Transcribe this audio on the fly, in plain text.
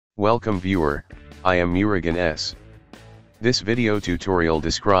Welcome viewer, I am Murugan S. This video tutorial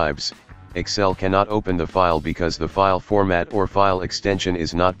describes, Excel cannot open the file because the file format or file extension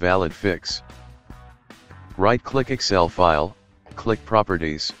is not valid. Fix. Right-click Excel file, click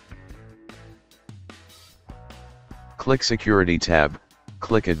Properties. Click Security tab,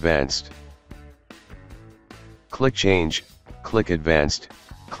 click Advanced. Click Change, click Advanced,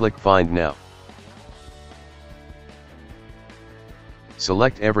 click Find Now.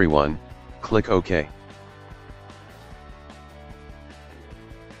 Select Everyone, click OK.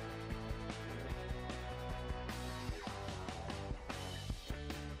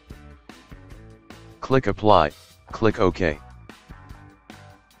 Click Apply, click OK.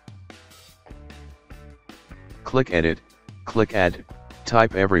 Click Edit, click Add,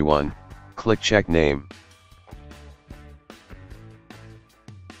 type Everyone, click Check Name.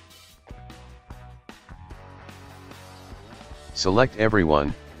 Select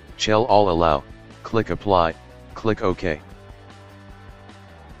Everyone, shall all allow, click Apply, click OK.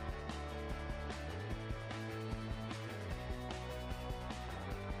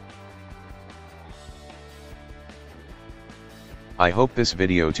 I hope this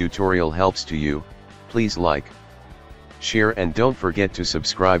video tutorial helps to you. Please like, share and don't forget to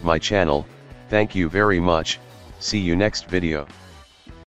subscribe my channel. Thank you very much. See you next video.